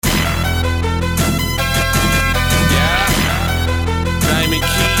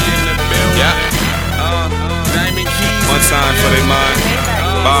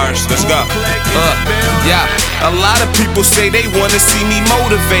Bars, let's go. Yeah, a lot of people say they wanna see me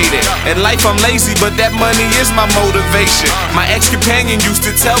motivated. In life I'm lazy, but that money is my motivation. My ex-companion used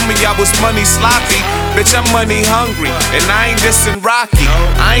to tell me I was money sloppy. Bitch, I'm money hungry, and I ain't dissing Rocky.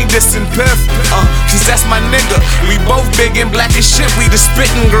 I ain't dissing Piff, cause that's my nigga. We both big and black as shit, we the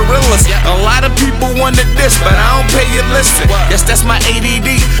spittin' gorillas. A lot of people wanted this, but I don't pay you listen. Yes, that's my ADD,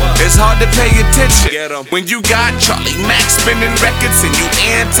 it's hard to pay attention. When you got Charlie Max spinning records and you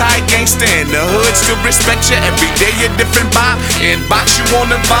anti-gangster in the hood, still respect you. Every day a different vibe. Inbox you on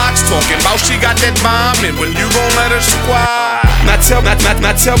the box, talking about she got that bomb, and when you gon' let her squad. Now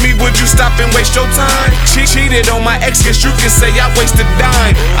tell me, would you stop and waste your time? She cheated on my ex, guess you can say I wasted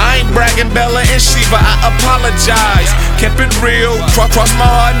dime. I ain't bragging Bella and Sheba, I apologize. Kept it real, cross my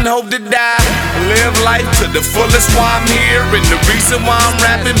heart and hope to die. Live life to the fullest while I'm here, and the reason why I'm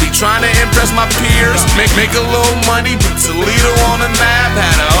rapping be trying to impress my peers. Make a little money, put Toledo on the map.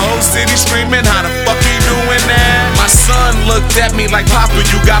 Had a whole city screaming, how the fuck you doing that? My son looked at me like, Papa,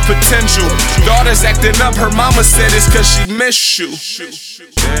 you got potential. Daughter's acting up, her mama said it's cause she missed you.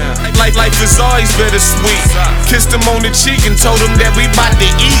 Life is always bittersweet. Kissed him on the cheek and told him that we bout to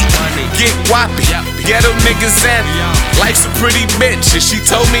eat. Get whoppy, ghetto niggas at me. Life's a pretty bitch, and she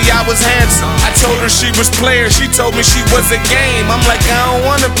told me I was handsome. I told her she was player, she told me she was a game. I'm like, I don't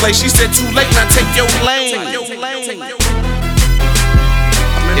wanna play. She said too late, now take your lane.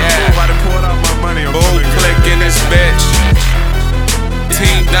 Boom click in this bitch.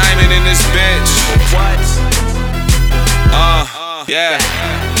 Team Diamond in this bitch. Yeah.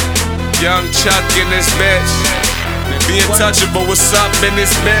 Young Chuck in this bitch. Be untouchable, what's up in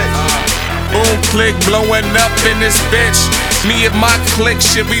this bitch? Boom click blowing up in this bitch. Me and my clique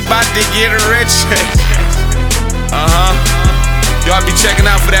shit, we bout to get rich. Y'all be checking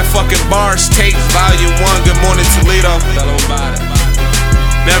out for that fucking Bars tape, Volume 1. Good morning, Toledo. Tell them about it.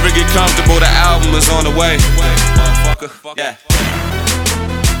 Never get comfortable, the album is on the way. Yeah.